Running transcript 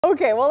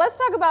Okay, well, let's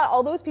talk about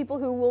all those people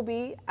who will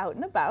be out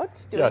and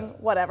about doing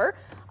whatever.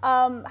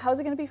 How's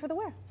it going to be for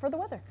the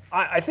weather?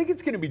 I think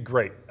it's going to be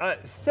great.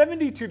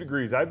 72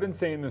 degrees, I've been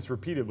saying this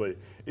repeatedly,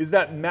 is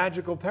that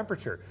magical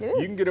temperature. It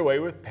is. You can get away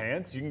with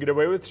pants, you can get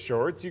away with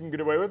shorts, you can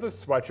get away with a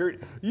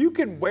sweatshirt. You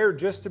can wear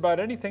just about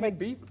anything and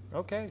be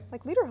okay.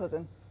 Like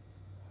lederhosen.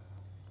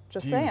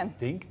 Just saying. Do you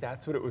think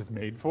that's what it was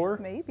made for?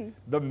 Maybe.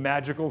 The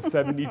magical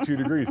 72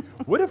 degrees.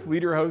 What if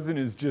lederhosen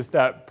is just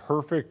that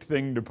perfect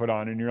thing to put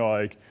on and you're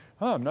like,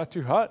 oh, I'm not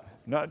too hot,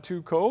 not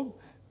too cold.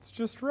 It's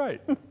just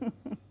right.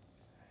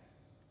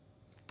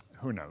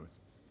 Who knows?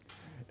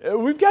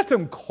 We've got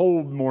some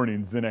cold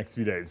mornings the next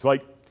few days,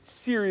 like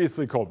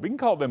seriously cold. We can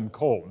call them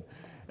cold.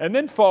 And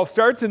then fall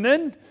starts and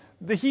then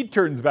the heat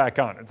turns back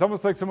on. It's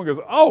almost like someone goes,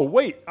 oh,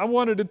 wait, I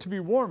wanted it to be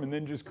warm, and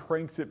then just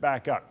cranks it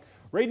back up.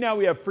 Right now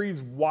we have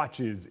freeze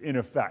watches in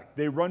effect.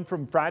 They run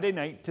from Friday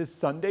night to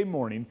Sunday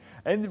morning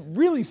and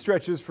really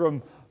stretches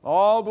from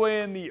all the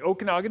way in the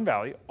Okanagan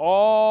Valley,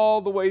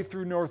 all the way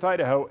through North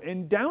Idaho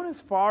and down as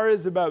far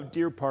as about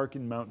Deer Park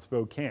and Mount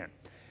Spokane.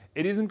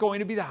 It isn't going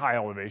to be the high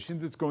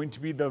elevations, it's going to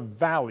be the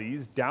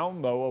valleys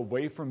down low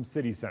away from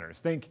city centers.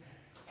 Think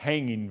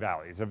hanging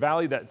valleys, a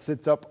valley that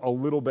sits up a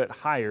little bit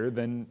higher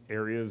than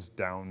areas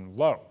down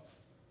low.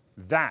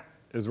 That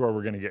is where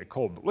we're going to get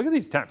cold. But look at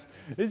these temps.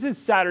 This is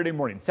Saturday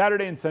morning.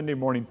 Saturday and Sunday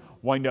morning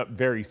wind up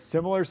very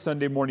similar.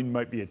 Sunday morning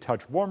might be a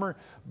touch warmer,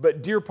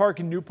 but Deer Park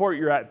and Newport,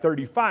 you're at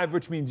 35,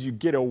 which means you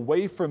get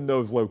away from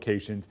those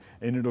locations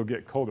and it'll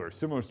get colder.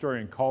 Similar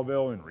story in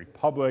Colville and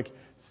Republic,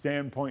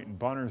 Sandpoint and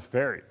Bonners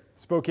Ferry.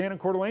 Spokane and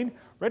Coeur d'Alene,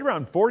 right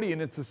around 40,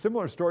 and it's a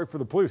similar story for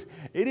the Palouse.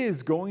 It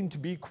is going to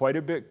be quite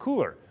a bit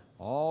cooler,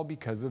 all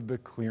because of the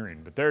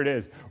clearing. But there it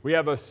is. We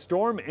have a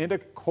storm and a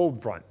cold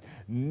front.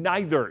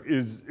 Neither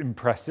is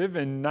impressive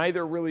and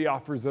neither really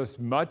offers us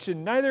much,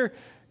 and neither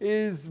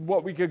is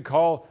what we could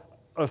call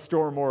a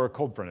storm or a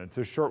cold front. It's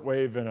a short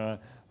wave and a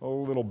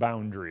little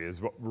boundary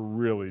is what we're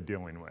really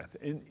dealing with.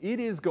 And it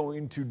is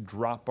going to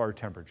drop our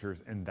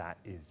temperatures, and that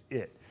is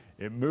it.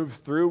 It moves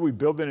through, we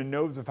build in a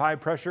nose of high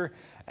pressure,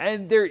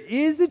 and there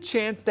is a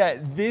chance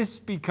that this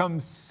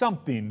becomes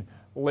something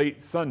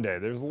late Sunday.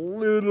 There's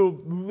little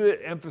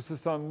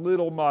emphasis on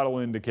little model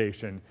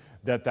indication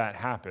that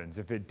happens.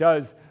 If it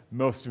does,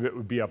 most of it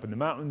would be up in the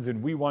mountains,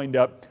 and we wind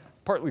up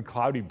partly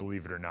cloudy,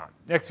 believe it or not.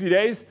 Next few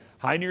days,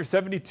 high near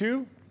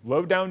 72,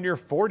 low down near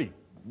 40.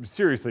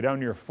 Seriously, down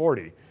near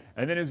 40.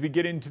 And then as we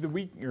get into the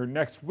week or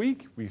next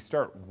week, we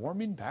start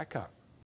warming back up.